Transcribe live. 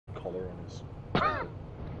color on his.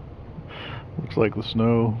 Looks like the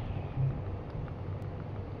snow.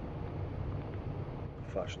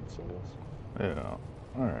 Fashion souls. Yeah.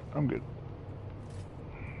 Alright, I'm good.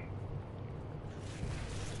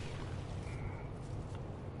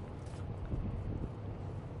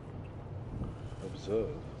 Observe.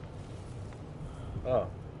 Ah.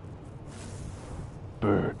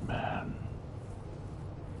 Birdman.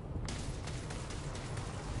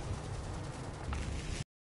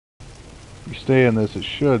 If you stay in this, it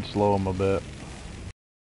should slow him a bit.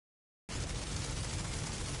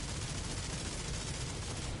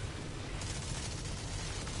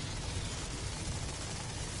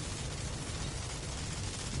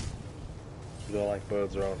 We don't like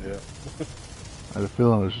birds around here. I had a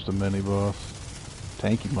feeling it was just a mini boss.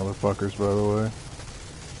 Tanky motherfuckers, by the way.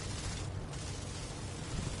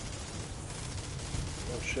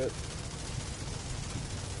 Oh shit.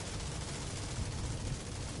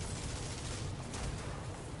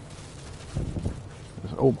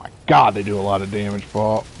 Oh my god, they do a lot of damage,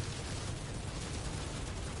 Paul.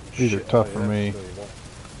 These are tough for me.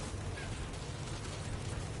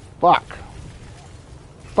 Fuck.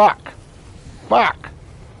 Fuck. Fuck.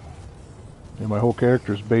 Yeah, my whole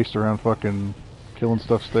character is based around fucking killing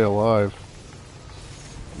stuff stay alive.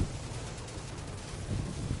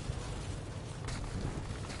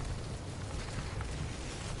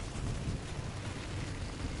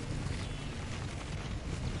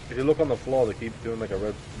 If you look on the floor, they keep doing like a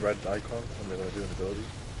red icon when they're gonna do an ability.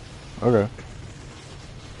 Okay.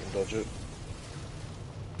 You can dodge it.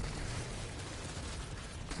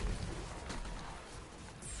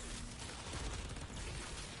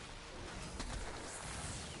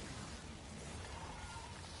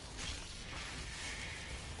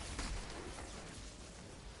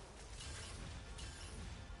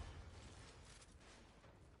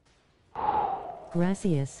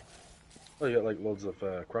 Gracias. Oh, you got like loads of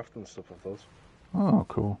crafting stuff with those. Oh,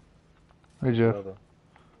 cool. Hey, Jeff. Leather.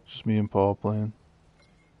 Just me and Paul playing.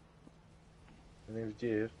 My name's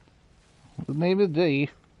Jeff. The name is D.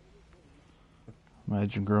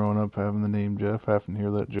 Imagine growing up having the name Jeff, having to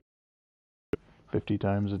hear that joke 50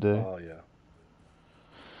 times a day. Oh, yeah.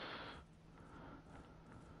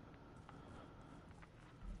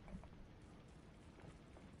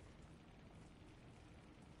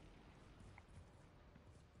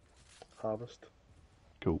 Harvest.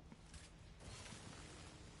 Cool.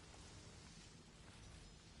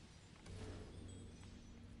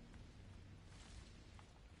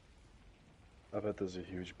 I bet there's a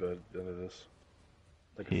huge bird at the end of this.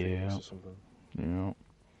 Like a Yeah. phoenix or something. Yeah.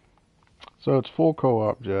 So it's full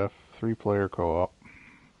co-op, Jeff. 3-player co-op.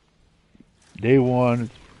 Day 1,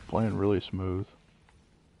 it's playing really smooth.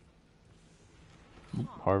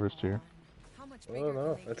 Harvest here. Oh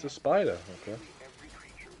no, it's a spider. Okay. Every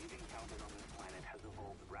creature we've encountered on this planet has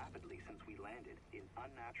evolved rapidly since we landed in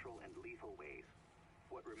unnatural and lethal ways.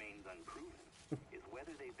 What remains unproven is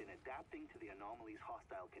whether they've been adapting to the anomaly's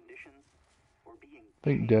hostile conditions or being. I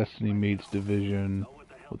think Destiny meets Division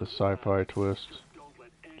with a sci-fi twist.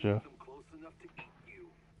 Jeff.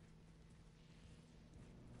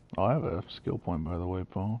 Oh, I have a skill point, by the way,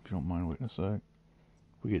 Paul, if you don't mind waiting a sec.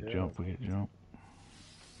 We get jump, we get jump.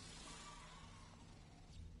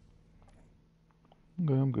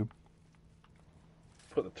 Okay, I'm good.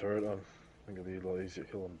 Put the turret on. I think it'll be a lot easier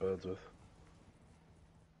killing birds with.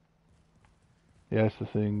 Yeah, that's the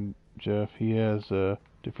thing, Jeff. He has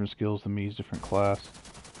different skills than me. He's different class.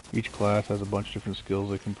 Each class has a bunch of different skills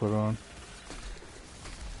they can put on.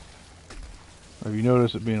 Have you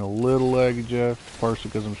noticed it being a little laggy, Jeff? Partially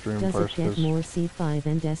because I'm streaming, Does it partially get more C5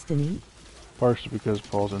 and Destiny? Partially because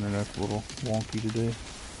Paul's internet's a little wonky today.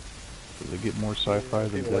 So they get more sci-fi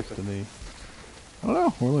than Destiny. I don't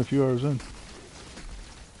know, we're only a few hours in.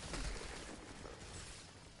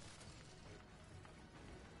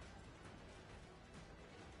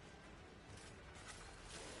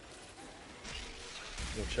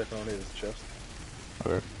 Go check on his chest.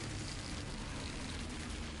 Okay.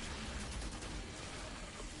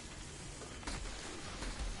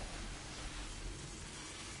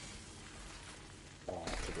 Oh,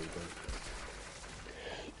 that's a big thing.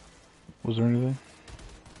 Was there anything?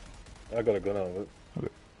 I got a gun out of it. Okay.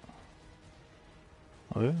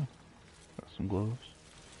 Oh yeah. Got some gloves.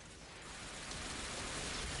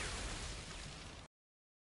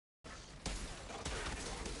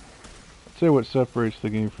 I'd say what separates the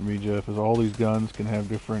game from me, Jeff, is all these guns can have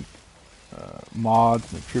different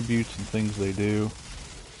mods and attributes and things they do.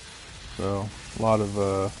 So, a lot of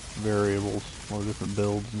variables, a lot of different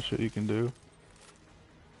builds and shit you can do.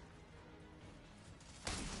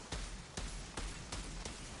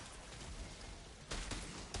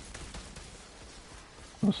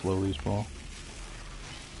 I'll slow these, Paul.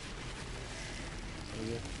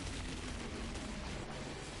 Yeah.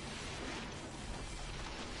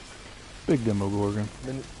 Big Demogorgon.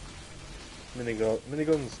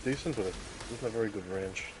 Minigun's decent, but it doesn't have very good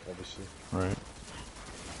range, obviously. Right.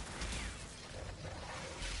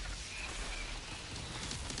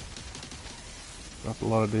 Dropped a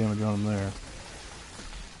lot of damage on him there.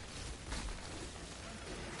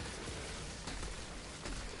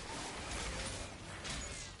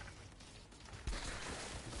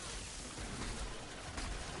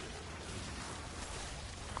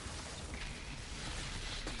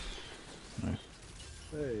 Nice.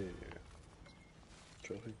 Hey.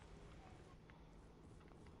 Trophy.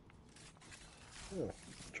 Yeah,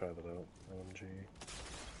 try that out. LMG.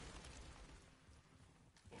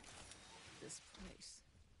 This place.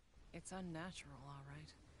 It's unnatural, all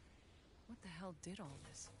right. What the hell did all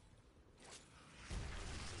this?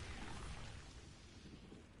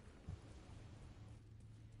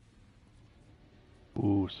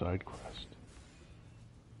 Ooh, side quest.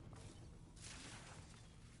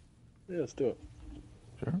 Yeah, let's do it.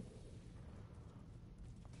 Sure.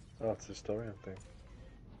 Oh, it's a historian thing.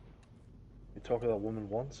 You talk to that woman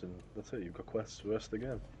once, and that's it. You've got quests to rest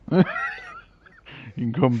again. You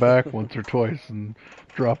can come back once or twice and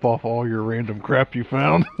drop off all your random crap you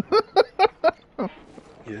found.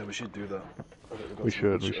 Yeah, we should do that. We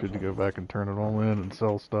should go back and turn it all in and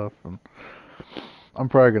sell stuff. And I'm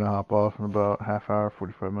probably gonna hop off in about half hour,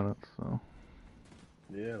 45 minutes. So.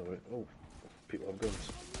 Yeah. Wait. Oh, people have guns.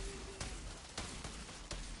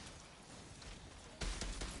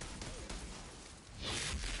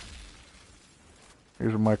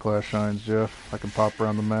 Here's where my class shines, Jeff. I can pop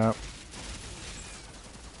around the map.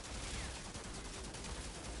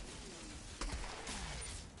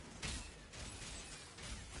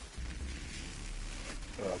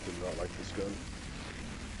 Oh, I do not like this gun.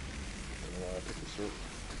 I don't know why I picked this up.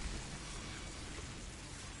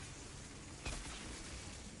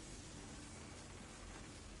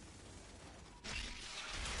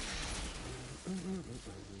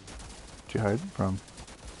 Where'd you hide it from?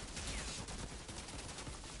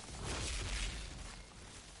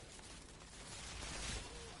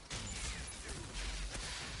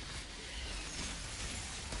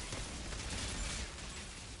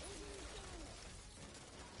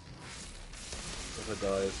 If I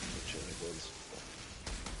die, it's the cherry guns.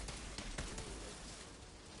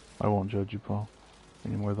 I won't judge you, Paul,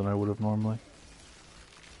 any more than I would have normally.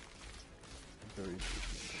 Very interesting.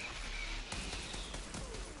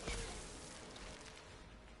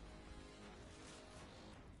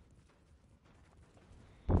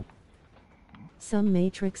 Some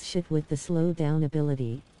Matrix shit with the slow down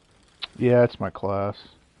ability. Yeah, it's my class.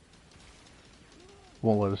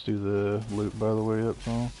 Won't let us do the loot, by the way, that's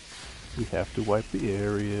all. We have to wipe the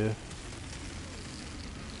area.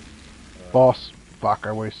 Boss, fuck,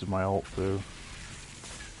 I wasted my ult too.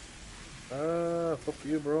 Fuck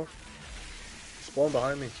you, bro. Spawn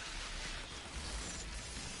behind me.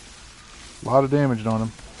 A lot of damage on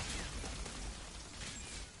him.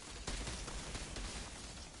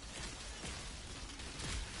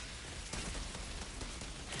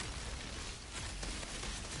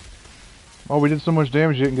 Oh, we did so much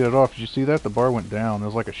damage you didn't get it off. Did you see that? The bar went down. It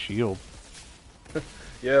was like a shield.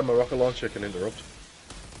 Yeah, my rocket launcher can interrupt.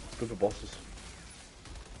 Good for bosses.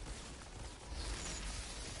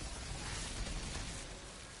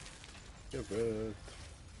 You're good.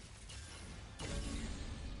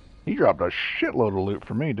 He dropped a shitload of loot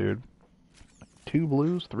for me, dude. 2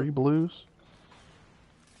 blues, 3 blues.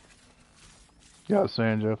 Yeah, I was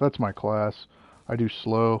saying, Jeff, that's my class. I do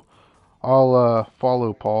slow. I'll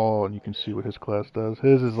follow Paul, and you can see what his class does.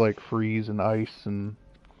 His is like freeze and ice, and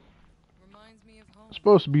Reminds me of home. it's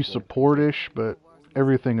supposed to be support-ish, but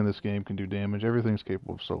everything in this game can do damage. Everything's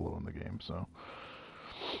capable of solo in the game, so.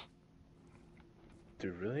 Do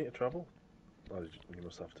you really need to travel? Oh, you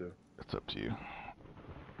must have to. It's up to you.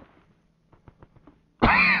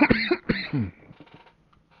 I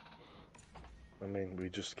mean, we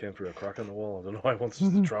just came through a crack in the wall. I don't know why he wants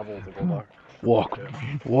us to travel to go back.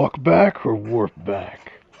 Walk back or warp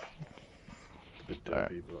back. A bit Alright.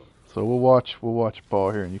 dopey, but So we'll watch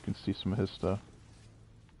Paul here, and you can see some of his stuff.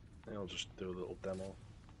 yeah, I'll just do a little demo.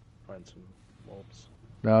 Find some mobs.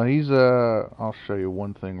 Now he's I'll show you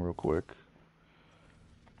one thing real quick.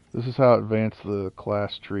 This is how advanced the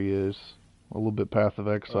class tree is. A little bit Path of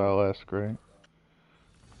Exile-esque, right?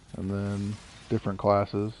 And then different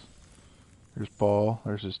classes. There's Paul.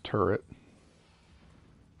 There's his turret.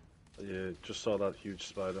 Yeah, just saw that huge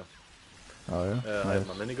spider. Oh yeah. I Nice.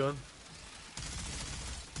 have my minigun.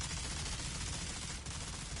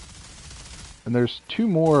 And there's 2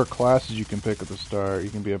 more classes you can pick at the start. You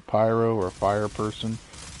can be a pyro or a fire person,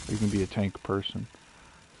 or you can be a tank person.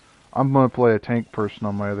 I'm going to play a tank person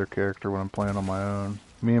on my other character when I'm playing on my own.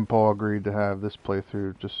 Me and Paul agreed to have this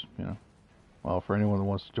playthrough just, well, for anyone that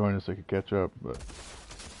wants to join us, they could catch up, but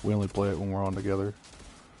we only play it when we're on together.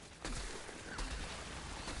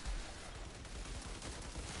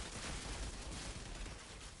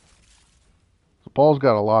 So Paul's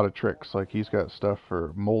got a lot of tricks. Like, he's got stuff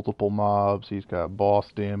for multiple mobs, he's got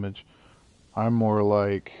boss damage. I'm more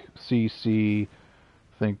like CC,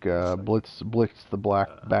 think blitz the black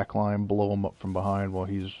backline, blow him up from behind while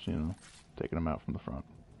he's, taking him out from the front.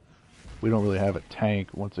 We don't really have a tank,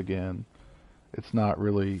 once again. It's not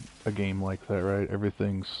really a game like that, right?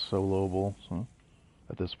 Everything's soloable, so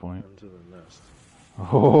at this point. Into the nest.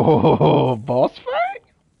 Oh, boss fight?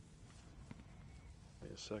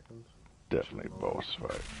 Wait a second. Definitely boss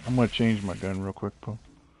fight. I'm gonna change my gun real quick, Paul.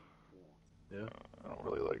 Yeah. I don't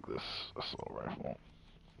really like this assault rifle.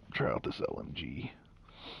 Try out this LMG.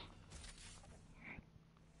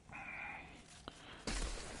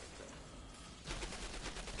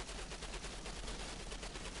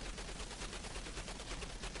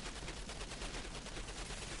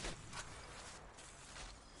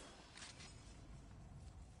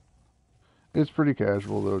 It's pretty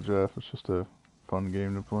casual though, Jeff. It's just a fun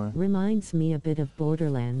game to play. Reminds me a bit of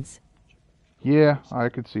Borderlands. Yeah, I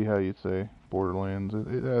could see how you'd say Borderlands.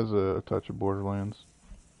 It has a touch of Borderlands.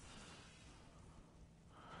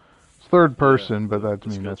 It's third person, but that's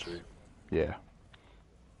yeah.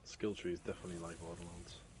 Skill tree is definitely like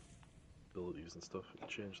Borderlands. Abilities and stuff, you can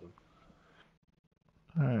change them.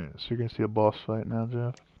 Alright, so you're gonna see a boss fight now,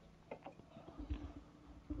 Jeff?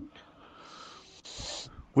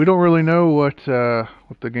 We don't really know what the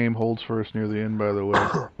game holds for us near the end, by the way,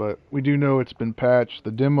 but we do know it's been patched.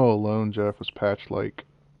 The demo alone, Jeff, was patched like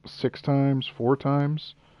 6 times, 4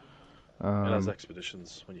 times. It has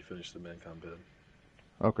expeditions when you finish the main campaign.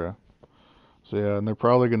 Okay. So yeah, and they're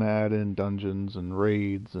probably going to add in dungeons and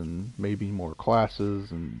raids and maybe more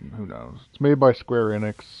classes and who knows. It's made by Square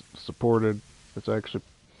Enix, supported. It's actually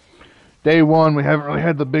day 1. We haven't really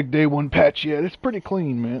had the big day 1 patch yet. It's pretty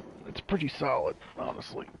clean, man. It's pretty solid,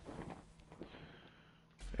 honestly.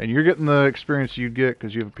 And you're getting the experience you'd get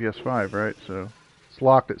because you have a PS5, right? So it's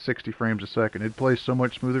locked at 60 frames a second. It plays so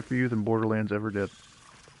much smoother for you than Borderlands ever did.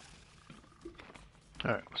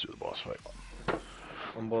 Alright, let's do the boss fight.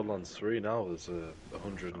 On Borderlands 3 now, there's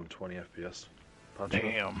 120 FPS. Patch.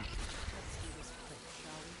 Damn.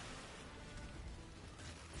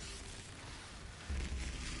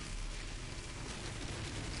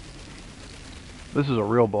 This is a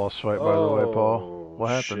real boss fight, by the way, Paul. What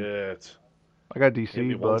happened? Shit. I got Hit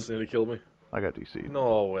me DC'd, once, bud. nearly killed me. I got DC'd.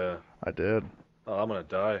 No way. I did. Oh, I'm gonna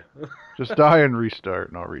die. Just die and restart,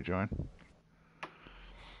 and I'll rejoin.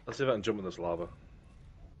 Let's see if I can jump in this lava.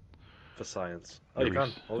 For science. Oh, It you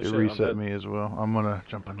can. Holy it shit, I'm reset dead. me as well. I'm gonna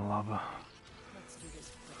jump in the lava. Let's do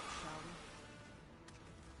this quick,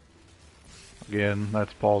 shall we? Again,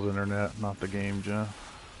 that's Paul's internet, not the game, Jeff.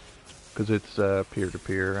 Because it's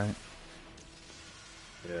peer-to-peer, right?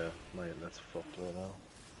 Yeah, my internet's fucked right now.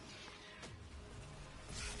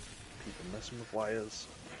 People messing with wires.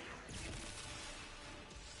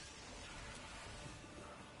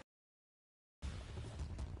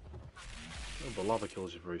 Oh, the lava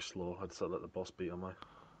kills you very slow. I'd say let the boss beat on my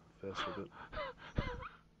face for a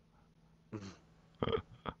bit.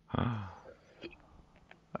 Alright,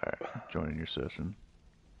 joining your session.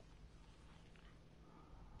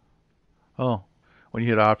 Oh, when you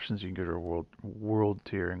hit options, you can go to a world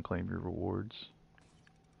tier and claim your rewards.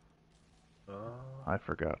 I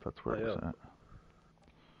forgot that's where it was at.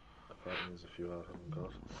 Apparently there's a few I haven't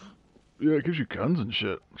got. Yeah, it gives you guns and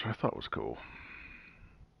shit, which I thought was cool.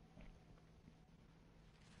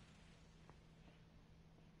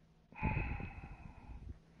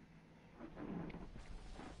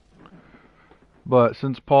 But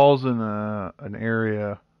since Paul's in an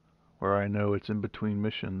area where I know it's in between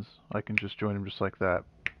missions, I can just join him just like that.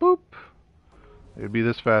 Boop! It'd be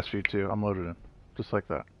this fast for you too. I'm loaded in. Just like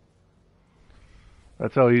that.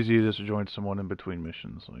 That's how easy it is to join someone in between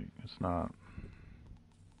missions. Like, it's not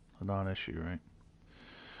a non-issue, right?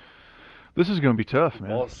 This is gonna be tough, man.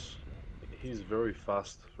 Boss, he's very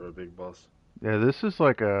fast for a big boss. Yeah, this is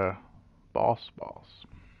like a boss.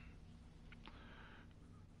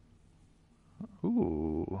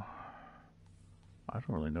 Ooh. I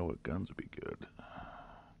don't really know what guns would be good.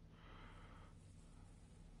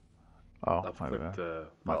 Oh, I've my clicked bad.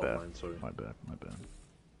 My battle bad. line, sorry. My bad.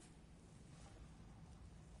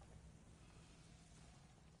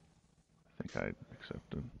 I think I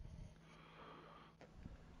accepted.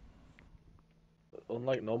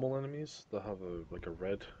 unlike normal enemies, they have like a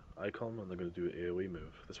red icon and they're gonna do an AoE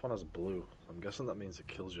move. This one has blue. I'm guessing that means it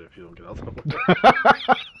kills you if you don't get out of the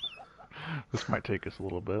way. This might take us a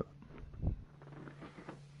little bit.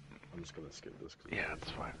 I'm just gonna skip this. Yeah,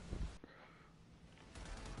 it's fine.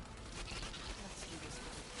 Let's do this one.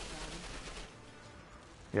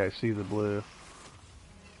 Yeah, I see the blue.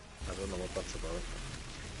 I don't know what that's about.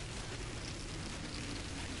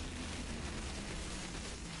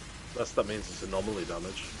 That means it's anomaly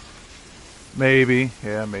damage. Maybe.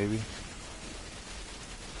 Yeah, maybe.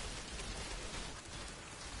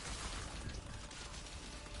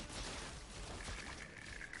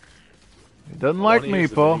 It doesn't like me,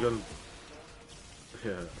 Paul.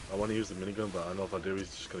 Yeah, I want to use the minigun, but I know if I do,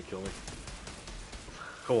 he's just gonna kill me.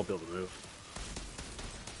 I won't be able to move.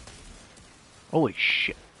 Holy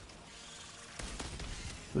shit.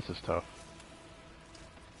 This is tough.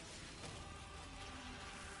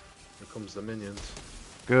 Here comes the minions.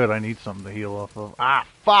 Good, I need something to heal off of. Ah,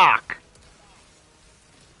 fuck!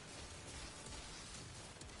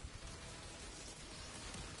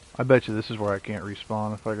 I bet you this is where I can't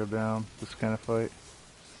respawn if I go down this kind of fight.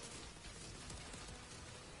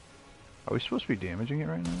 Are we supposed to be damaging it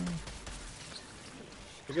right now?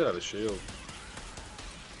 Look at that shield.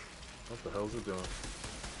 What the hell's it doing?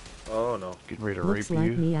 Oh no. Getting ready to Looks rape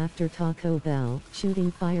like you. me after Taco Bell,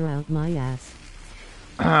 shooting fire out my ass.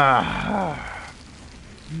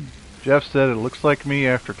 Jeff said it looks like me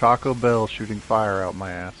after Taco Bell shooting fire out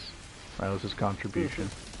my ass. That was his contribution.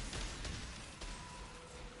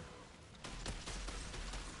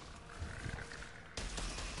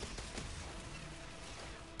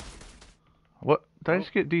 What? Did I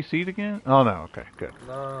just get DC'd again? Oh no, okay, good.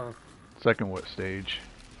 Nah. Second what stage?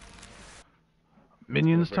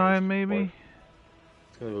 Minions time, maybe?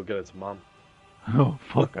 It's gonna go get its mom. Oh,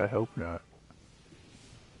 fuck, I hope not.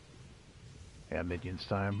 Yeah, minions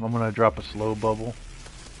time. I'm gonna drop a slow bubble.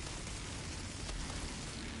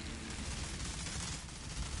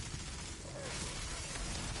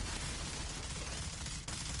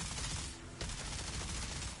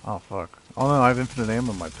 Oh, fuck. Oh no, I have infinite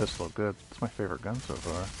ammo in my pistol. Good. It's my favorite gun so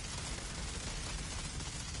far.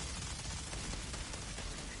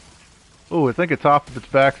 Oh, I think at top of its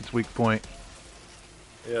back, its weak point.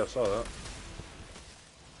 Yeah, I saw that.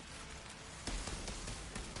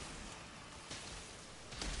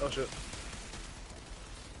 Oh shit.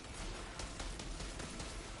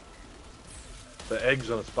 The eggs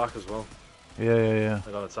on its back as well. Yeah.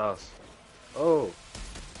 Like on its ass. Oh.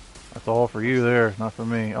 That's all for you there, not for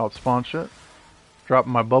me. Oh, it's spawn shit.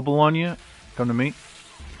 Dropping my bubble on you. Come to me.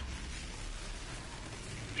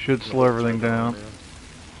 Should slow everything down.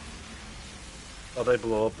 Oh, they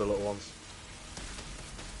blow up, the little ones.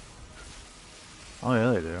 Oh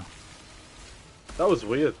yeah, they do. That was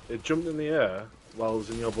weird. It jumped in the air while it was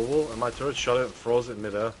in your bubble, and my turret shot it and froze it in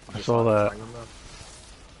midair. I saw that. Hanging there.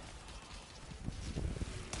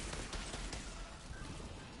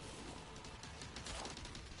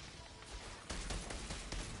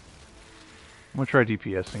 I'm gonna try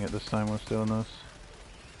DPSing it this time when it's doing this.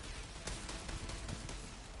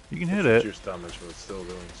 You can hit it. Juice damage, but it's still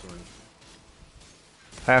doing something.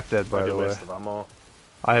 Half dead, by Like the a way. waste of ammo.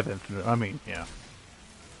 I have infinite. I mean, yeah.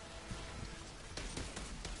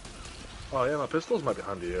 Oh yeah, my pistols might be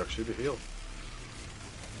handy here. Actually, to heal.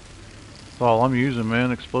 That's all I'm using,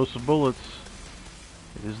 man. Explosive bullets.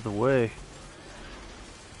 It is the way.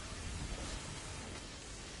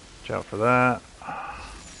 Watch out for that.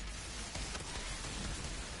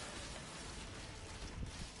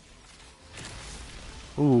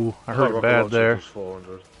 Ooh, I heard it rocket bad launcher there. plus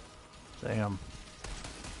 400. Damn.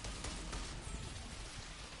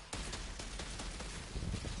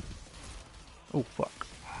 Oh, fuck.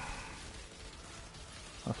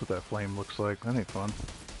 That's what that flame looks like. That ain't fun.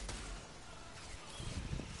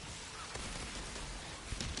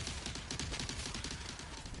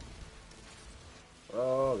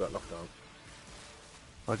 Oh, I got knocked down.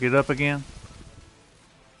 I'll get up again.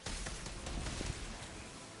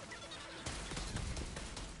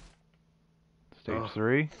 Stage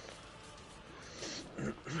 3.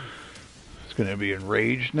 It's gonna be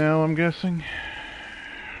enraged now, I'm guessing.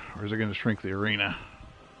 Or is it gonna shrink the arena?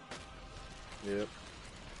 Yep.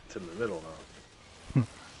 It's in the middle now.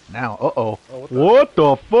 Now, uh-oh. Oh, What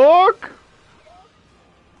the fuck?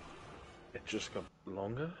 It just got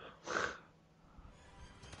longer. Does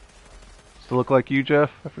it look like you,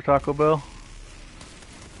 Jeff, after Taco Bell?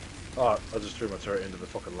 Oh, I just threw my turret into the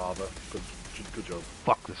fucking lava. Good job.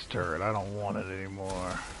 Fuck this turret. I don't want it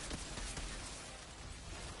anymore.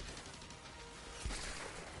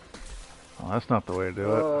 Oh, that's not the way to do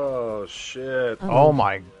it. Oh shit. Oh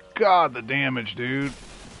my God, the damage, dude.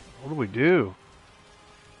 What do we do?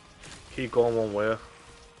 Keep going one way.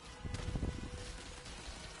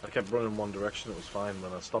 I kept running one direction, it was fine.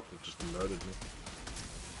 When I stopped, it just murdered me.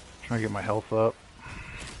 Trying to get my health up.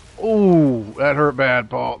 Ooh, that hurt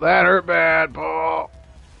bad, Paul. That hurt bad, Paul.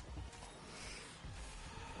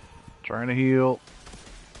 Trying to heal.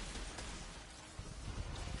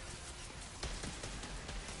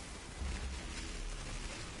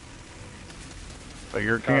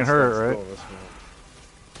 Figure it can't hurt, right?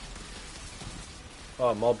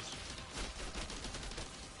 Oh, mobs.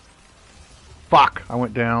 Fuck, I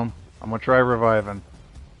went down. I'm gonna try reviving.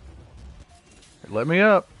 Let me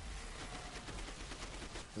up.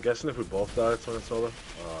 I'm guessing if we both died, it's when it's over.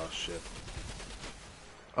 Oh, shit.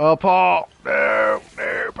 Oh, Paul. No,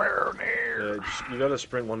 no. Yeah, you gotta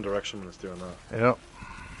sprint one direction when it's doing that. Yep.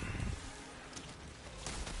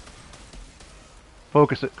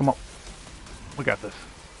 Focus it. Come on. We got this.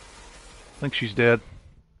 I think she's dead.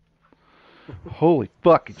 Holy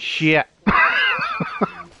fucking shit.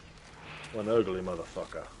 One ugly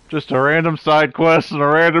motherfucker. Just a random side quest in a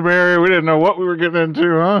random area. We didn't know what we were getting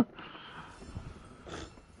into, huh?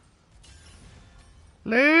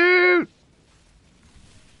 Loot!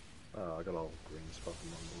 Oh, I got all green stuff in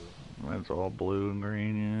my blue. That's all blue and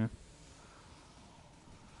green, yeah.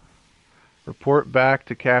 Report back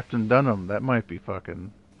to Captain Dunham. That might be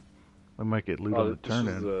fucking... I might get loot on the turn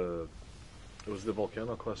in. It was the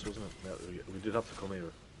volcano quest, wasn't it? Yeah, we did have to come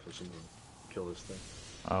here for someone to kill this thing.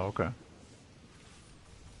 Oh, okay.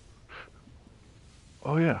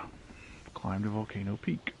 Oh, yeah. Climb to Volcano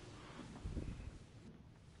Peak.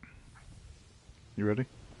 You ready?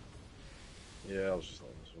 Yeah, I was just on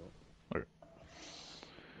this one. Okay.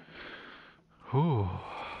 Whew.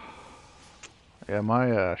 Yeah,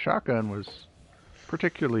 my shotgun was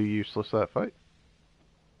particularly useless that fight.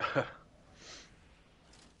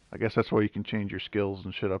 I guess that's why you can change your skills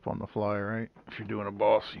and shit up on the fly, right? If you're doing a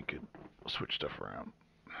boss, you can switch stuff around.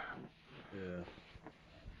 Yeah.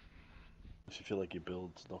 If you feel like your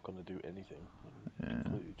build's not going to do anything, you Yeah.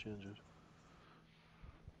 completely change it.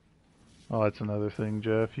 Oh, that's another thing,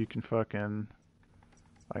 Jeff. You can fucking...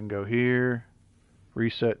 I can go here,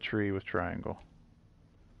 reset tree with triangle.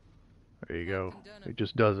 There you go. It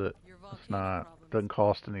just does it. It's not... doesn't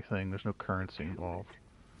cost anything. There's no currency involved.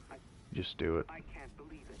 You just do it. I can't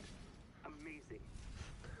believe it. Amazing.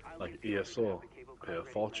 Like ESO, pay a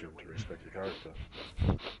fortune to respect your character.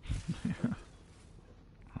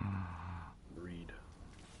 Read.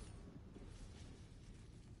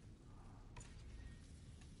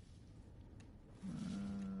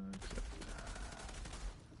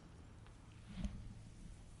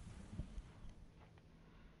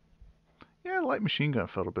 Yeah, light machine gun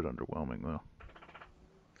felt a bit underwhelming, though.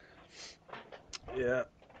 Yeah,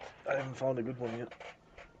 I haven't found a good one yet.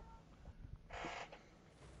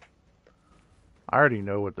 I already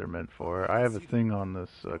know what they're meant for. I have a thing on this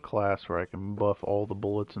class where I can buff all the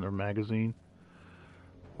bullets in their magazine.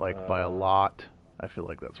 Like, by a lot. I feel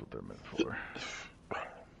like that's what they're meant for.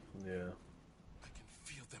 Yeah. I can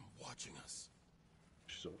feel them watching us.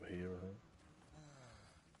 She's over here, I think.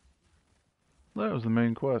 That was the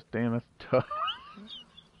main quest. Damn, that's tough.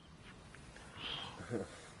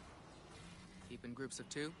 Keep in groups of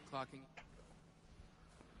 2, clocking.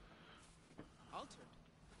 Altered.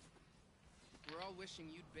 We're all wishing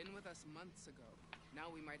you'd been with us months ago. Now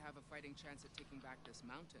we might have a fighting chance at taking back this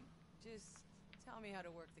mountain. Just tell me how to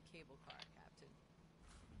work the cable car, Captain.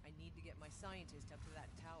 I need to get my scientist up to that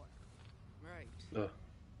tower. Right.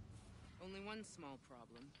 Only one small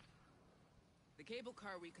problem. The cable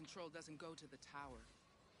car we control doesn't go to the tower.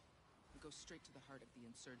 It goes straight to the heart of the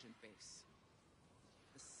insurgent base.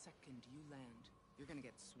 The second you land, you're gonna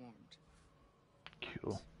get swarmed.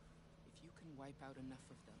 Cool. If you can wipe out enough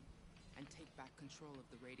of them and take back control of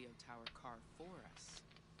the radio tower car for us,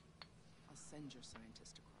 I'll send your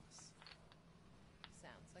scientist across.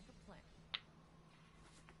 Sounds like a plan.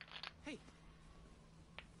 Hey!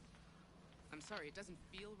 I'm sorry, it doesn't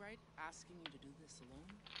feel right asking you to do this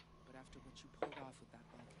alone, but after what you pulled off with that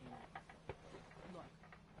volcano... Look,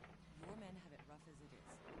 your men have it rough as it is.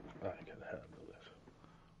 I can handle it.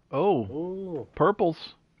 Oh, Ooh.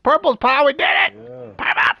 purples. Purples, Paul, we did it! Yeah.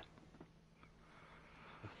 Pop.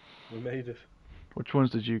 We made it. Which ones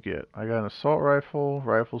did you get? I got an assault rifle,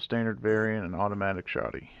 rifle standard variant, and automatic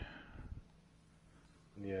shotty.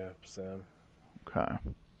 Yeah, Sam. Okay.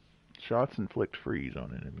 Shots inflict freeze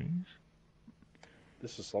on enemies.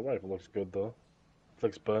 This assault rifle looks good though.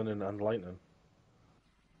 Inflicts burning and lightning.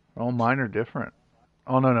 Oh, mine are different.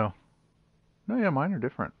 Oh, no. No, yeah, mine are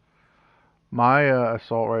different. My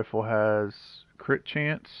assault rifle has crit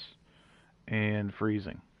chance and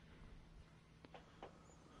freezing.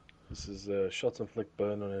 This is shots inflict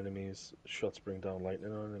burn on enemies. Shots bring down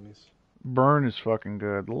lightning on enemies. Burn is fucking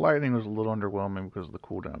good. The lightning was a little underwhelming because of the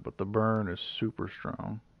cooldown, but the burn is super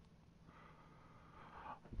strong.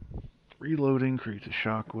 Reloading creates a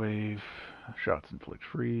shockwave. Shots inflict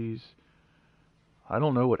freeze. I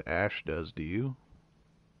don't know what Ash does, do you?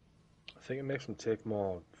 I think it makes them take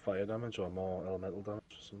more fire damage or more elemental damage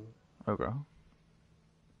or something. Okay.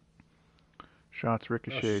 Shots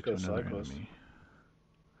ricochet got to a another side quest. enemy.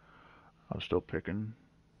 I'm still picking.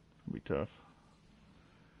 It'll be tough.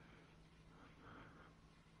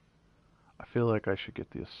 I feel like I should get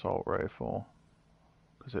the assault rifle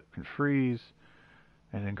because it can freeze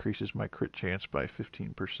and increases my crit chance by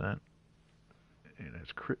 15%, and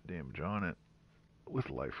it's crit damage on it with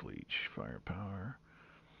life leech, firepower,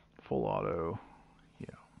 full auto. Yeah,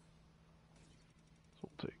 so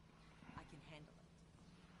we'll take. I can handle it.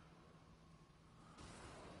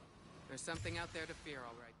 There's something out there to fear,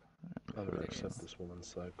 all right. I'm gonna accept this woman's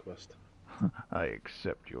side quest. I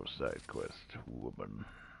accept your side quest, woman.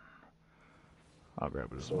 I'll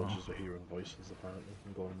grab it as well. Soldiers are hearing voices apparently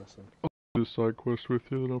and going missing. Do side quest with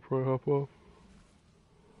you, then I'll probably hop off.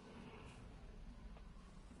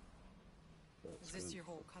 Is this your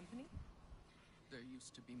whole company? There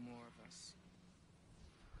used to be more of us.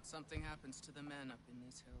 Something happens to the men up in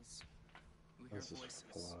these hills. We hear This is voices.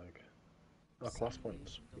 flag. Oh, class Some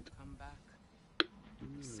points. leave, they'll come back.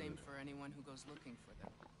 Same for anyone who goes looking for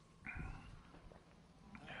them.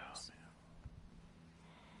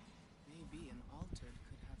 Maybe an altered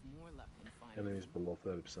could have more luck in finding Enemies them. below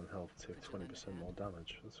 30% health take 20% more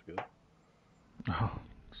damage. That's good. Oh,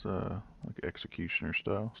 it's like executioner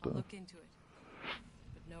style I'll stuff. look into it.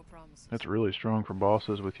 But no promises. That's really strong for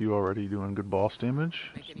bosses with you already doing good boss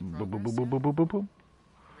damage. Make any Boom, boom, progress boom, boom, boom, boom, boom.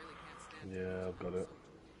 I really can't stand Yeah, I've got it.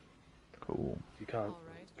 Cool. You can't All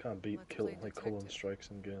right. beat Let's kill play like detective. Cullen strikes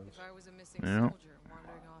in games. If I was a missing Yeah. soldier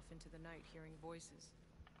wandering off into the night hearing voices.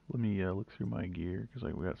 Let me look through my gear because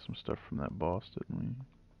we got some stuff from that boss, didn't we?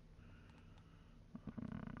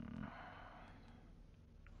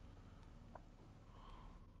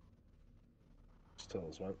 Still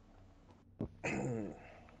as well.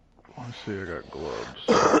 Let's see, I got gloves.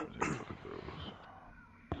 Let's look at those.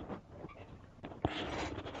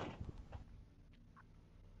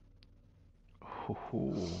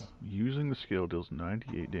 Oh, using the skill deals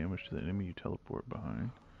 98 damage to the enemy you teleport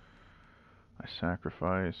behind. I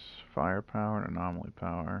sacrifice firepower and anomaly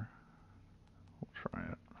power. We'll try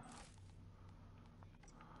it.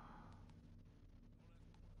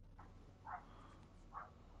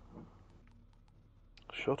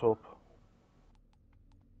 Shut up.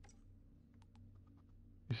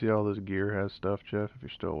 You see all this gear has stuff, Jeff, if you're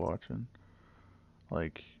still watching?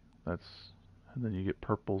 Like, that's... And then you get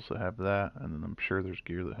purples that have that, and then I'm sure there's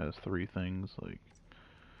gear that has 3 things, like...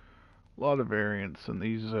 A lot of variants, and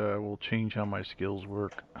these will change how my skills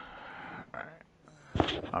work.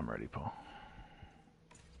 Alright. I'm ready, Paul.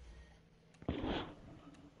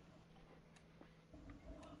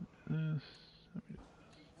 This... Let me do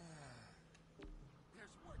this.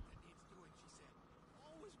 There's work that needs doing, she said.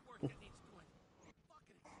 Always work that needs doing.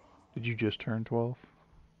 Fucking Did you just turn 12?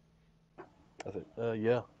 I think.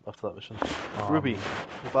 Yeah. After that mission. Ruby,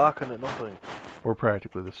 you're barking at nothing. We're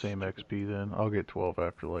practically the same XP then. I'll get 12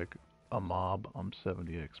 after like a mob. I'm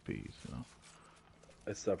 70 XP, so.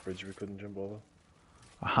 It's that bridge we couldn't jump over.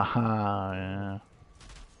 Haha, yeah.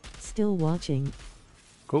 Still watching.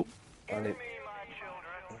 Cool. And it.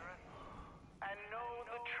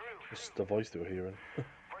 It's the voice they were hearing. For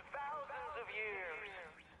thousands of years,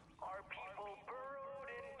 our people burrowed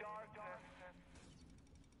in darkness.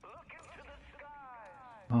 Look into the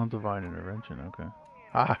sky. Oh, divine intervention, okay.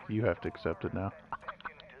 Ah, you have to accept it now.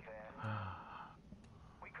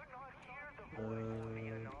 We could not hear the voice of the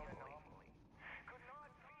anomaly. Could not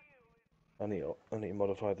feel I need to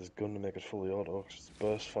modify this gun to make it fully auto. 'Cause it's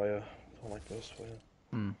burst fire. I don't like burst fire.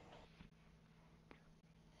 Hmm.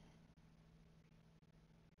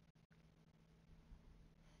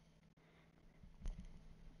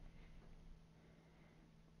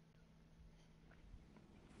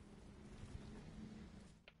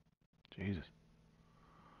 Jesus.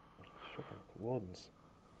 Fucking wardens.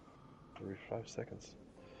 Every 5 seconds.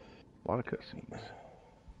 A lot of cutscenes.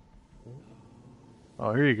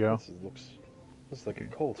 Oh, here you go. This is like a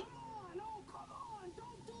cult. Oh, come on!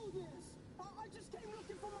 Don't do this! I just came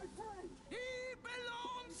looking for my friend! He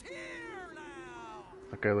belongs here now!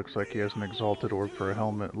 That guy looks like he has an exalted orb for a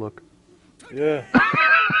helmet. Look. Yeah.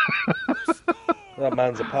 That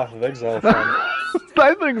man's a Path of Exile fan.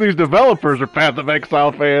 I think these developers are Path of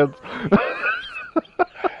Exile fans.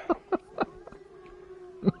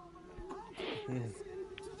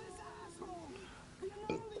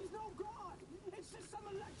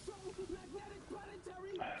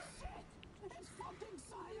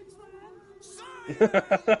 Oh,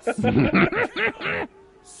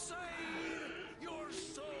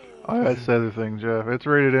 that's the other thing, Jeff. It's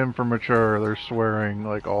rated M for mature. They're swearing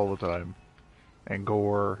like all the time, and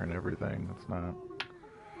gore and everything. It's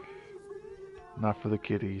not for the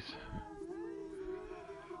kiddies.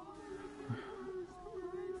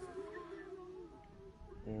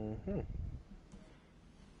 I'm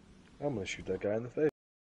gonna shoot that guy in the face.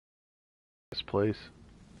 This place.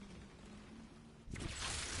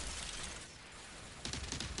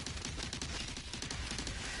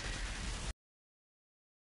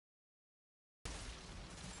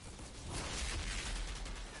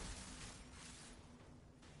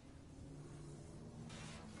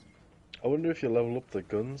 I wonder if you level up the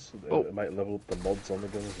guns, it might level up the mods on the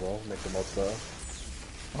gun as well, make the mods better.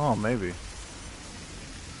 Oh, maybe.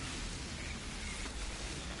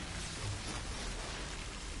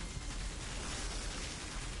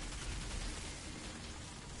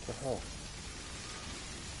 What the hell?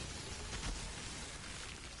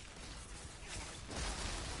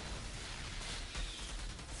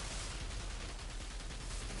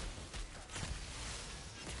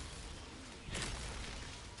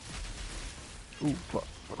 Ooh, fuck.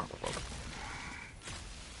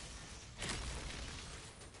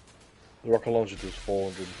 The rocket launcher does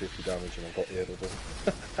 450 damage and I've got 8 of them.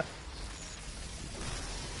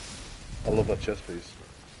 I love that chest piece.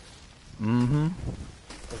 Mm-hmm.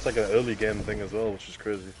 It's like an early game thing as well, which is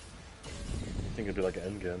crazy. I think it'd be like an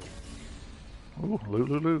end game. Ooh, loot,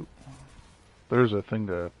 loot, loot. There's a thing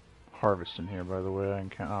to harvest in here, by the way. I can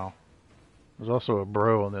count. Oh. There's also a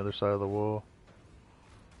bro on the other side of the wall.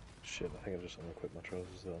 Shit, I think I just unequipped my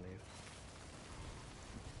trousers that I need.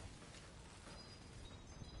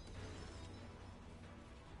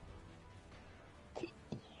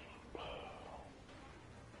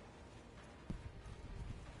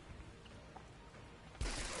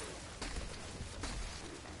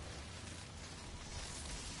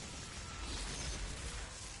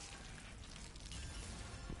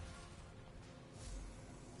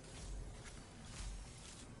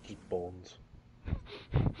 Just bones.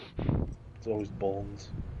 It's always bones.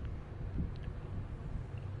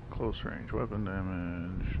 Close range weapon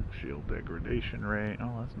damage, shield degradation rate.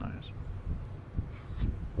 Oh, that's nice.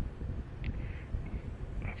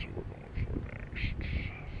 That's what we're going for next.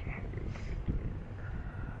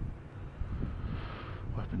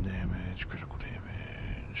 Weapon damage, critical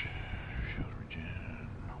damage, shield regen,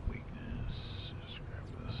 weakness. Let's grab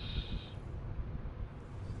this.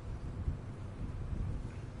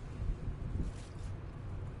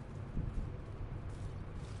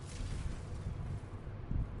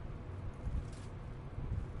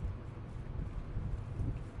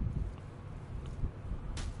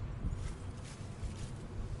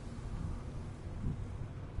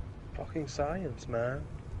 Fucking science, man.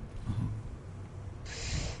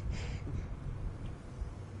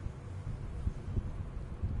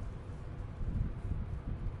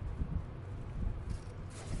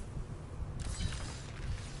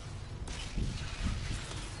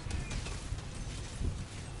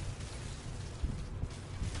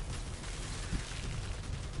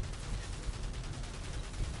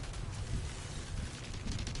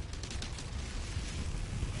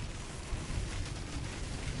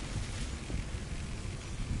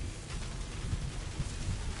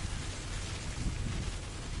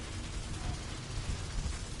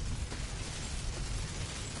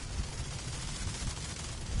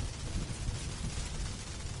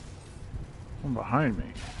 One behind me.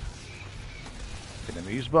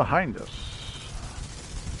 Enemies behind us.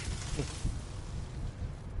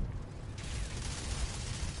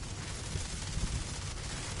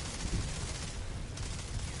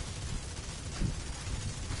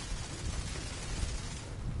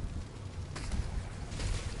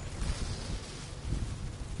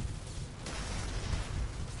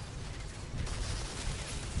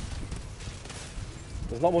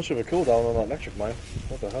 There's not much of a cooldown on that electric mine.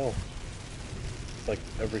 What the hell? It's like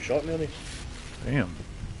every shot nearly. Damn.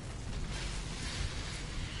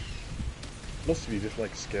 Must be just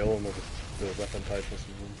like skill and the weapon type or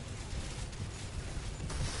something.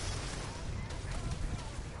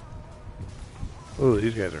 Oh,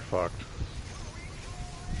 these guys are fucked.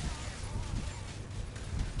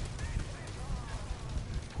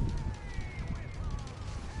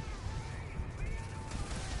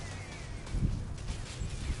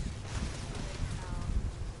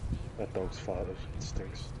 That dog's farted. It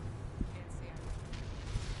stinks.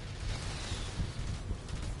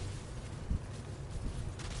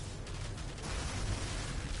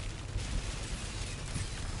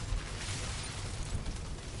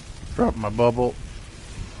 Drop my bubble.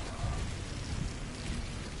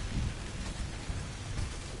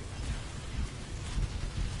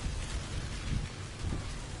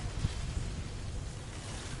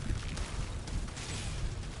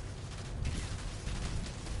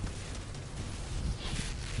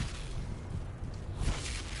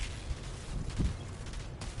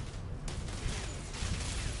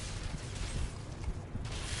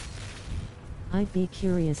 I'd be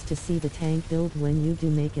curious to see the tank build when you do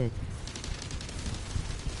make it.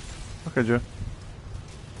 Okay, Jeff.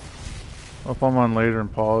 Well, if I'm on later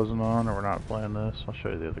and Paul isn't on, or we're not playing this, I'll show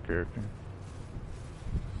you the other character.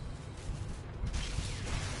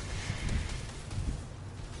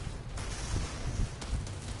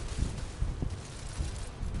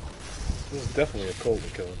 This is definitely a cult we're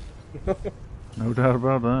killing. No doubt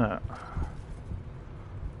about that.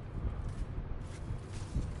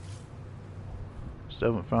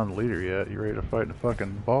 Still haven't found the leader yet. You ready to fight the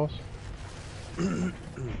fucking boss?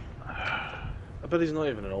 I bet he's not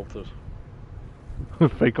even an altered.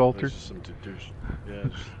 Fake altered? He's just some douche. Yeah,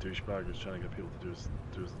 just a douchebag who's trying to get people to do as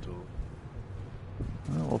they're told.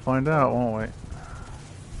 Well, we'll find out, won't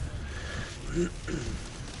we?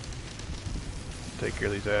 Take care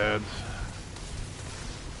of these ads.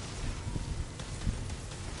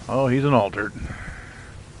 Oh, he's an altered.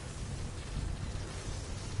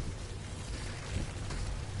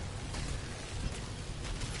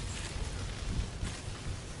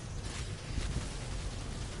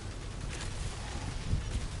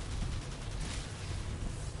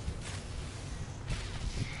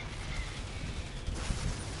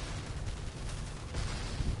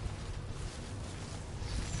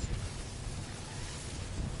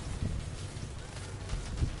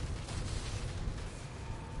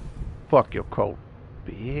 Fuck your coat,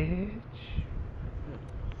 bitch.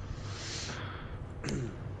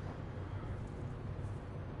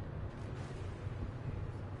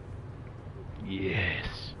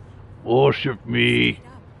 Yes. Worship me.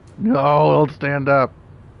 No, don't stand up.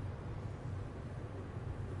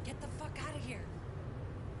 Get the fuck out of here.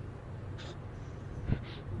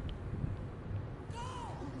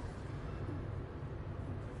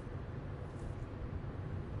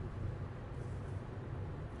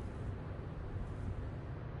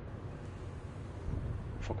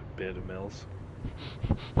 Fucking beta males.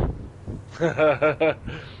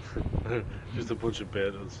 Just a bunch of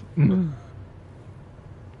betas.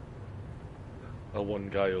 And one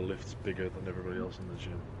guy who lifts bigger than everybody else in the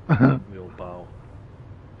gym. The old bow.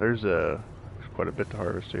 There's quite a bit to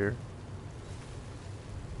harvest here.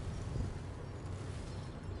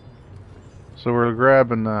 So we're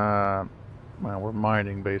grabbing, well, we're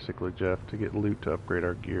mining basically, Jeff, to get loot to upgrade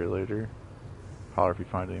our gear later. Holler if you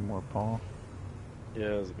find any more, Paul. Yeah,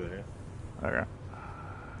 there's a bit here. Okay.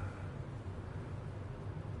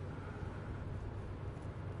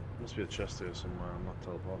 Must be a chest here somewhere. I'm not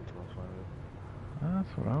teleporting until I find it.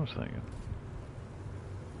 That's what I was thinking.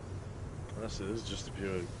 Unless it is just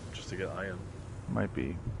to get iron. Might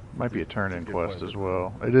be a turn-in Get quest quite a as bit.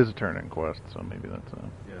 well. It is a turn-in quest, so maybe that's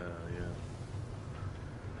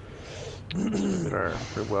get our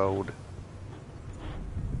reward.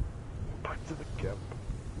 Back to the camp.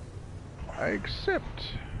 I accept.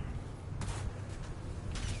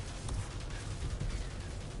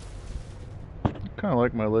 Kind of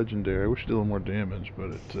like my legendary. I wish it did a little more damage,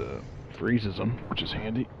 but it freezes them, which is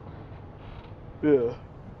handy. Yeah.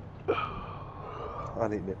 I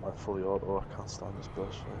need to make my fully auto. I can't stand this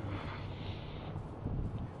bullshit.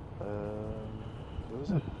 Where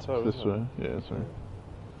is it? So, This isn't way. it? Yeah, that's right.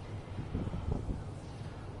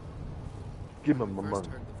 Give me my First money.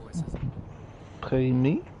 heard the voices. Pay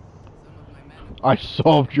me? Some of my men I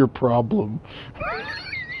solved your problem.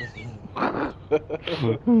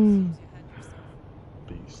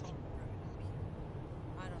 Beast.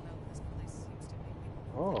 I don't know, this place seems to make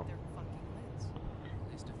people Oh. forget their fucking lids.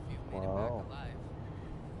 At least a few made it Wow. back alive.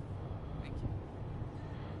 Thank you.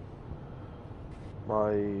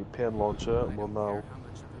 My pain launcher I will don't now care how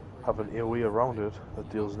much of it worth have an my AoE time. around it that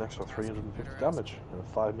deals an extra 350 damage in a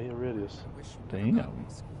 5-meter radius. I wish you never got Damn. me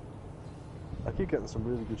school. I keep getting some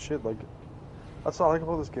really good shit. Like, that's what I like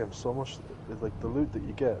about this game so much. Is like the loot that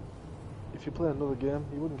you get. If you play another game,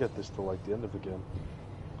 you wouldn't get this till like the end of the game.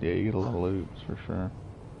 Yeah, you get a lot of loot, for sure.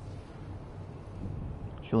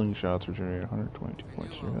 Killing shots regenerate 122 I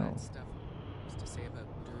points knew to all your that health. stuff was to say about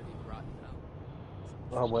dirty, rotten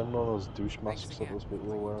hell. I'm wearing one of those douche Thanks masks that again those people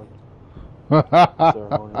for were what wearing. you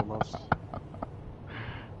Ceremonial masks.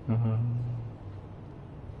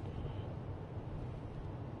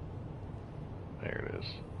 There it is.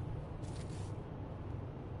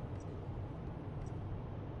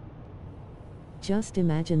 Just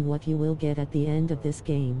imagine what you will get at the end of this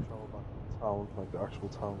game. Travel back to town, like the actual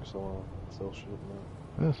town, because I want to sell shit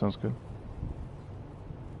now. Yeah, sounds good.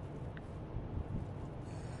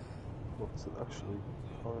 What's it actually?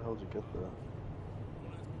 How the hell did you get there?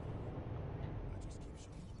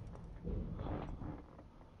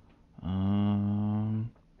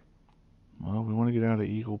 Well, we want to get out of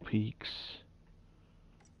Eagle Peaks.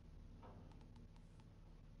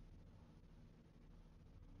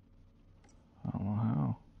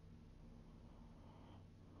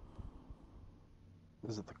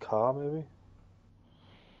 Is it the car, maybe?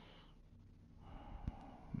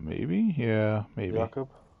 Maybe? Yeah, maybe. Jakob?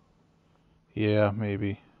 Yeah,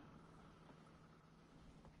 maybe.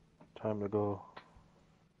 Time to go.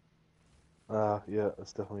 Ah, yeah,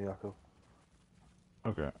 it's definitely Jakob.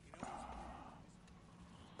 Okay.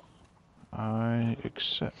 I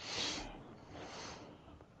accept.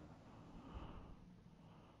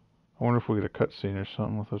 I wonder if we get a cutscene or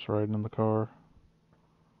something with us riding in the car.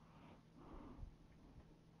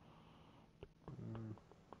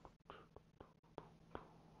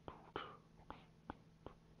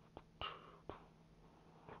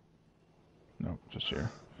 Nope, just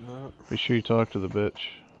here. No. Be sure you talk to the bitch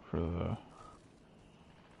for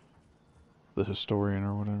the historian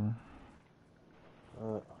or whatever.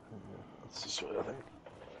 That's just what I think.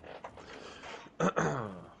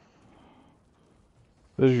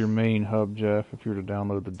 This is your main hub, Jeff, if you were to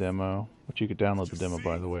download the demo. But you could download the demo,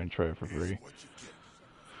 by the way, and try it for free.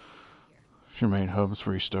 It's your main hub, it's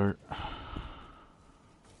where you start.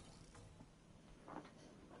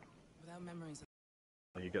 Without memories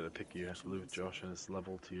You get to pick your loot, Josh, and it's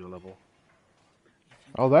level to your level.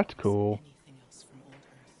 Oh, that's cool. anything else from old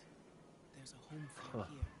Earth, there's a home for you Huh.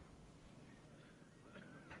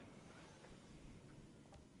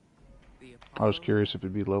 here. I was curious if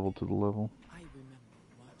it'd be level to the level. I remember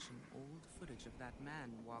watching old footage of that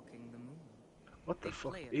man walking the moon. What the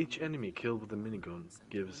fuck? Each enemy killed with a minigun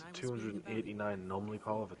gives 289 anomaly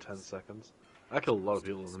power for 10 seconds. I killed a lot of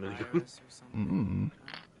people with a minigun.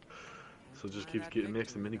 So it just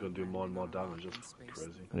makes the minigun do more and more damage. That's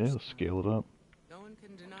crazy. Yeah, let's scale it up. No one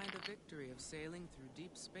can deny the victory of sailing through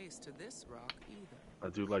deep space to this rock either. I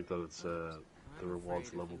do like that it's the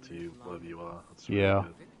rewards level to you, whatever you are. That's really Yeah,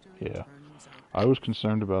 good. yeah. I was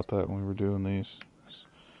concerned about that when we were doing these.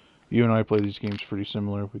 You and I play these games pretty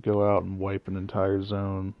similar. We go out and wipe an entire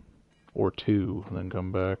zone or two and then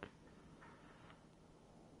come back.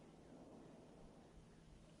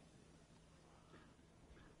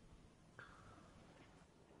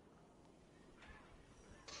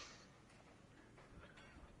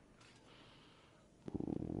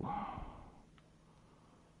 Ooh.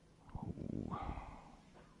 Ooh.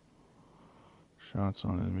 Shots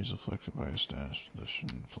on enemies afflicted by a status condition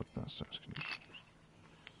inflict that status condition.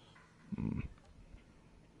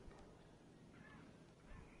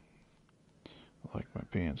 I like my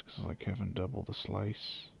pants because I like having double the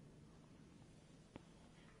slice.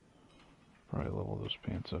 Probably level those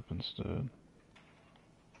pants up instead.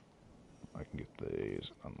 I can get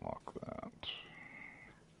these, unlock that.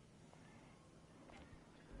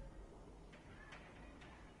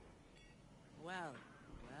 Well.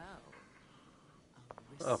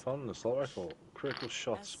 I found an assault rifle. Critical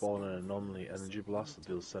shots spawn an anomaly energy blast that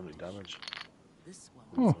deals 70 damage. This one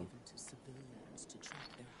was given to civilians to track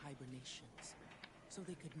their hibernations, so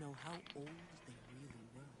they could know how old they really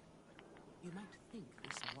were. You might think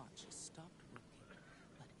this watch has stopped working,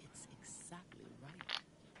 but it's exactly right.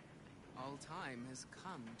 All time has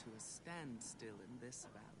come to a standstill in this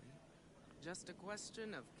valley. Just a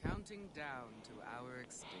question of counting down to our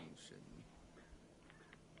extinction.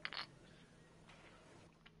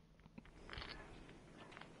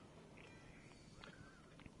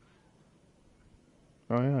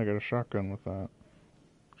 Oh yeah, I got a shotgun with that.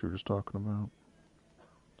 What you were just talking about.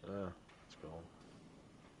 Yeah, let's go.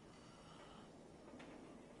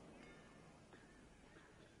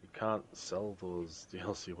 You can't sell those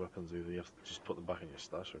DLC weapons either. You have to just put them back in your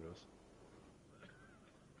stash, I guess.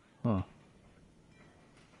 Huh.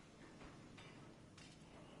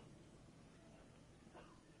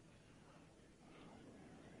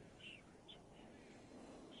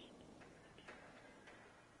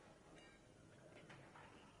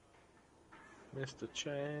 Mr.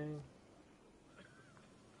 Chang.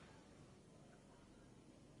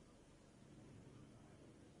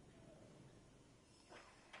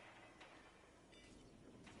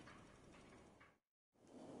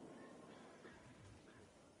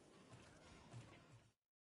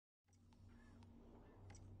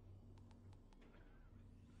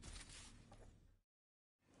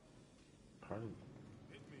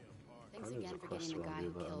 Thanks again for getting the guy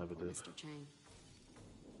who killed poor Mr. Chang.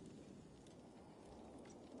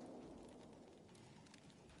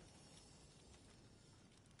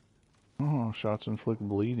 Oh, shots inflict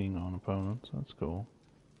bleeding on opponents. That's cool.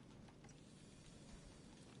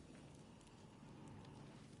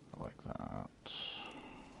 I like that.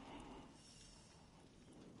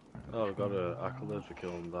 Oh, I got an accolade for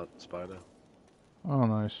killing that spider. Oh,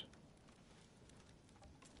 nice.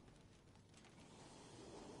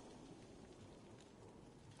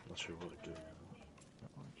 Not sure what it gives.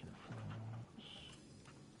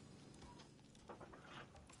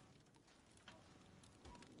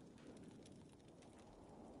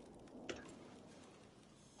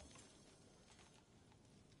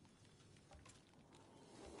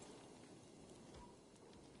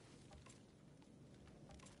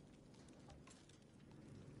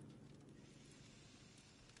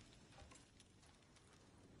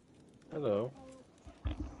 Hello.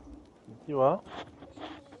 You are?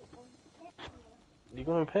 You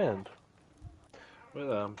going to paint?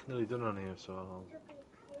 Well, I'm nearly done on here, so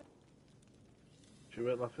if you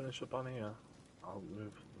wait till I finish up on here, I'll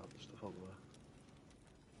move that stuff out the way.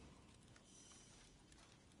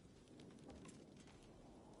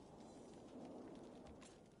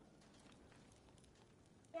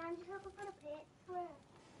 Yeah, I'm just looking for the paint for it.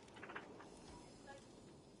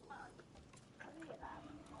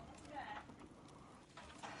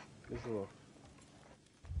 Here's the look.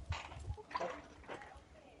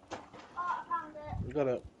 Oh, I found it. We got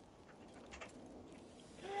it.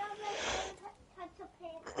 Do you have like types of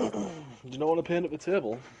paint? Do you not want to paint at the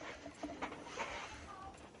table?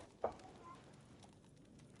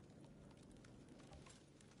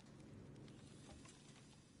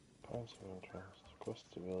 Palms are interest.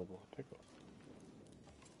 Quests available. Pick up.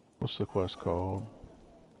 What's the quest called?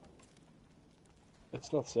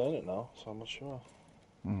 It's not saying it now, so I'm not sure.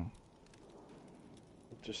 Hmm.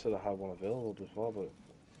 It just said I had one available before, but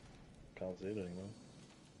can't see it anymore.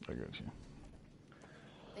 I got you.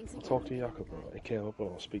 Thanks I'll again. talk to Jakob. It came up when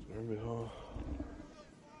I was speaking to him before.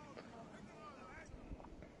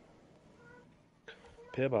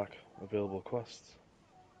 Payback. Available quests.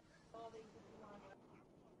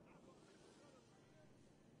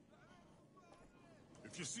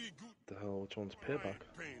 If you see good, The hell, which one's payback?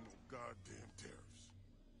 paying no goddamn tariffs.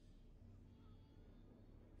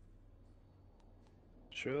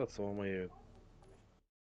 Sure, that's the one where you...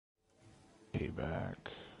 Payback.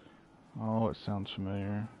 Oh, it sounds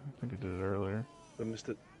familiar. I think I did it earlier. The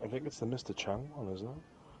Mr. I think it's the Mr. Chang one, isn't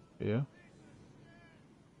it? Yeah?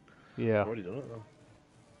 Yeah. I've already done it though.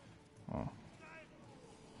 Oh.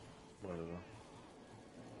 I don't know.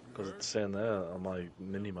 Because it's saying there on my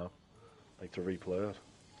mini-map, like to replay it.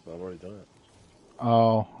 But I've already done it.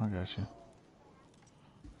 Oh, I got you.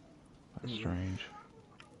 That's strange.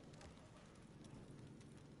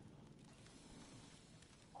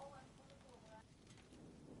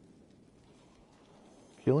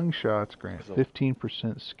 Killing shots grant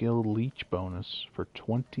 15% skill leech bonus for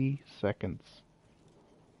 20 seconds.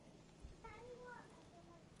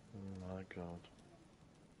 Oh my god.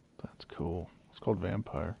 That's cool. It's called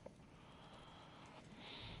Vampire.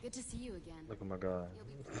 Good to see you again. Look at my guy. You'll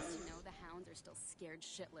be pleased to know the hounds are still scared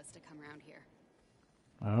shitless to come around here.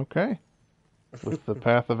 Okay. With the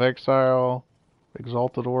Path of Exile,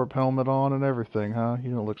 Exalted Orb helmet on and everything, huh? You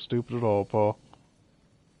don't look stupid at all, Paul.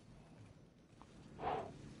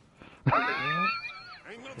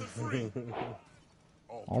 Ain't nothing free.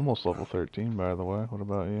 Almost level 13, by the way. What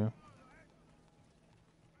about you?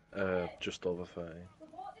 Just over 30.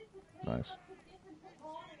 Nice.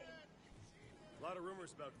 A lot of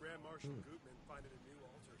rumors about Grand Marshal Gutman finding a new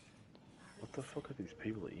altar. What the fuck are these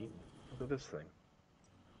people eating? Look at this thing.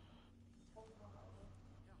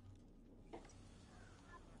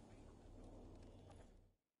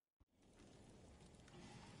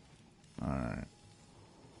 Alright.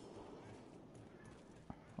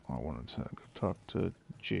 I wanted to go talk to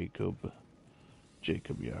Jacob.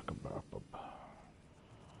 Jacob Yakubapab.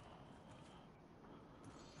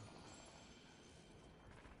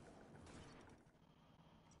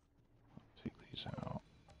 Take these out.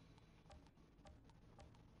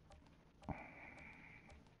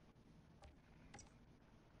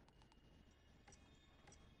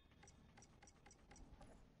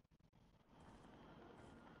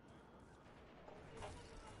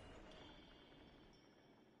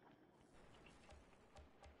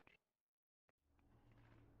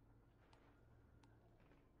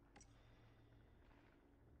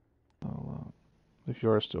 If you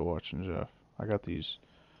are still watching, Jeff, I got these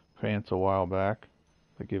pants a while back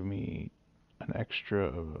that give me an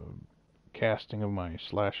extra casting of my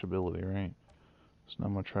slash ability, right? So now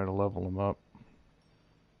I'm going to try to level them up.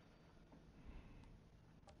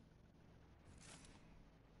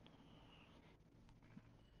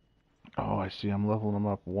 Oh, I see. I'm leveling them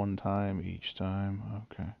up one time each time.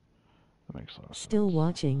 Okay. That makes a lot of sense. Still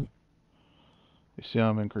watching. You see how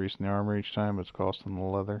I'm increasing the armor each time it's costing the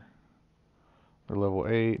leather? They're level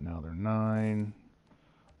 8, now they're 9,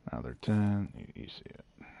 now they're 10. You see it.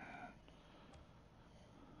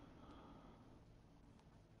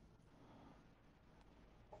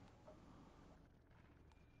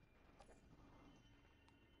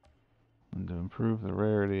 And to improve the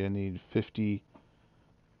rarity, I need 50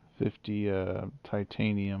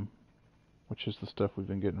 titanium, which is the stuff we've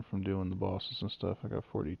been getting from doing the bosses and stuff. I got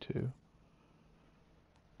 42.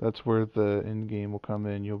 That's where the end game will come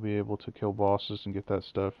in. You'll be able to kill bosses and get that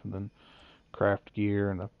stuff, and then craft gear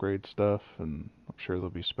and upgrade stuff, and I'm sure there'll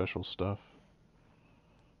be special stuff.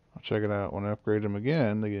 I'll check it out. When I upgrade them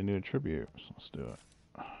again, they get new attributes. Let's do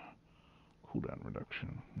it. Cooldown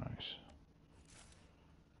reduction. Nice.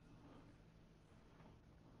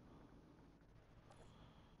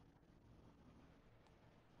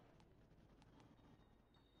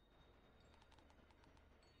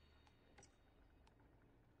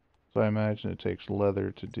 So I imagine it takes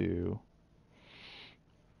leather to do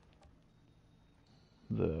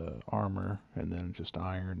the armor, and then just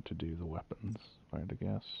iron to do the weapons, if I had to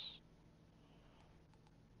guess.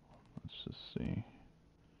 Let's just see.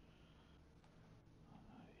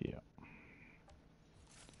 Yeah.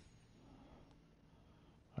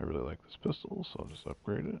 I really like this pistol, so I'll just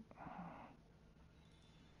upgrade it.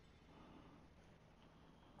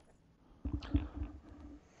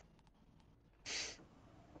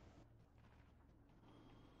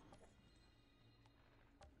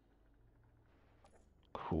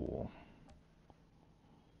 Cool.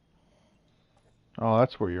 Oh,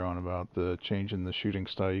 that's where you're on about the changing the shooting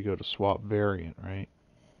style. You go to swap variant, right?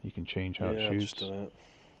 You can change how it Yeah, shoots. just do it.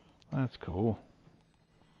 That's cool.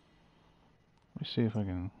 Let me see if I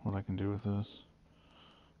can what I can do with this.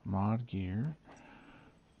 Mod gear.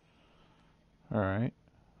 Alright.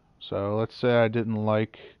 So let's say I didn't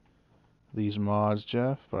like these mods,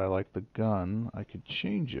 Jeff, but I like the gun. I could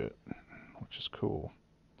change it, which is cool.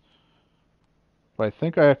 But I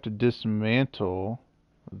think I have to dismantle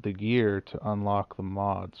the gear to unlock the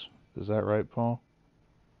mods. Is that right, Paul?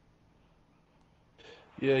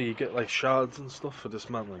 Yeah, you get like shards and stuff for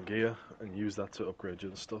dismantling gear, and use that to upgrade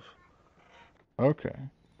your stuff. Okay.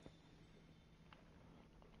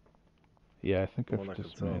 Yeah, I think I From have what I to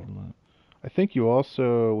can tell. dismantle it. I think you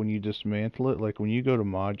also, when you dismantle it, like when you go to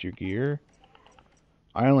mod your gear,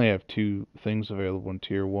 I only have 2 things available in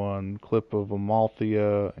Tier 1, Clip of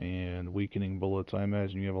Amalthea and Weakening Bullets. I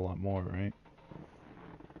imagine you have a lot more, right?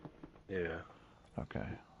 Yeah, Okay.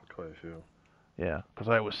 quite a few. Yeah, because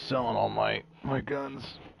I was selling all my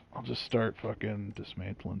guns. I'll just start fucking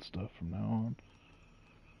dismantling stuff from now on.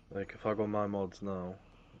 Like, if I go my mods now,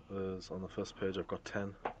 there's on the first page I've got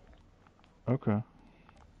 10. Okay.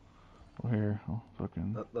 Well, here, I'll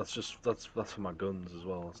fucking... That's for my guns as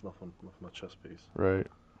well. It's not for my chest piece. Right.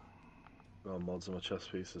 Got mods on my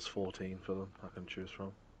chest piece. There's 14 for them I can choose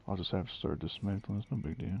from. I'll just have to start dismantling. It's no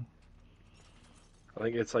big deal. I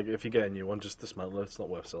think it's like, if you get a new one, just dismantle it. It's not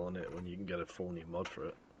worth selling it when you can get a full new mod for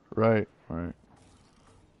it. Right, right.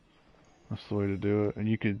 That's the way to do it. And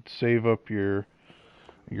you could save up your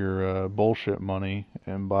bullshit money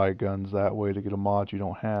and buy guns that way to get a mod you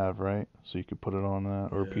don't have, right? So you could put it on that,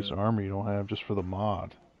 or a piece of armor you don't have just for the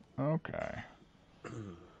mod. Okay.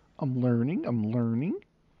 I'm learning.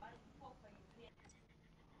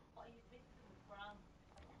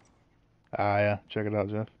 Ah, yeah. Check it out,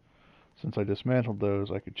 Jeff. Since I dismantled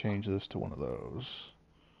those, I could change this to one of those.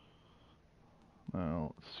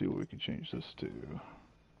 Now, let's see what we can change this to.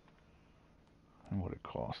 And what it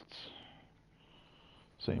costs.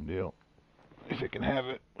 Same deal. If it can have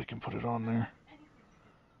it, we can put it on there.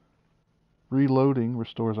 Reloading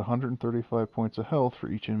restores 135 points of health for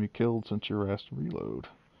each enemy killed since your last reload.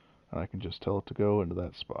 And I can just tell it to go into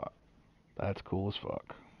that spot. That's cool as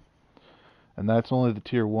fuck. And that's only the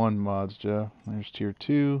Tier 1 mods, Jeff. There's Tier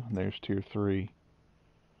 2, and there's Tier 3.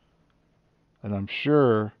 And I'm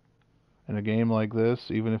sure in a game like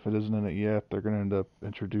this, even if it isn't in it yet, they're going to end up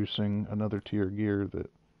introducing another tier gear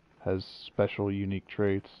that has special, unique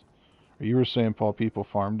traits. You were saying, Paul, people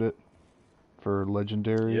farmed it for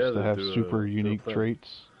legendaries that have super unique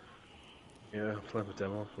traits? Yeah, I'm playing a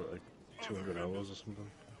demo for like 200 hours or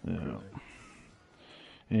something. Yeah.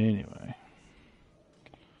 Anyway.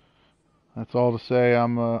 That's all to say.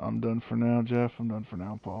 I'm done for now, Jeff. I'm done for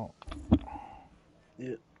now, Paul.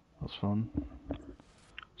 Yeah. That was fun.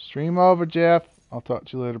 Stream over, Jeff. I'll talk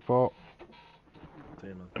to you later, Paul.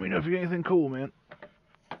 Damn, man. Let me know if you get anything cool, man.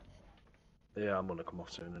 Yeah, I'm gonna come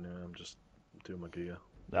off soon anyway. I'm just doing my gear.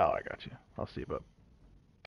 Oh, I got you. I'll see you, bud.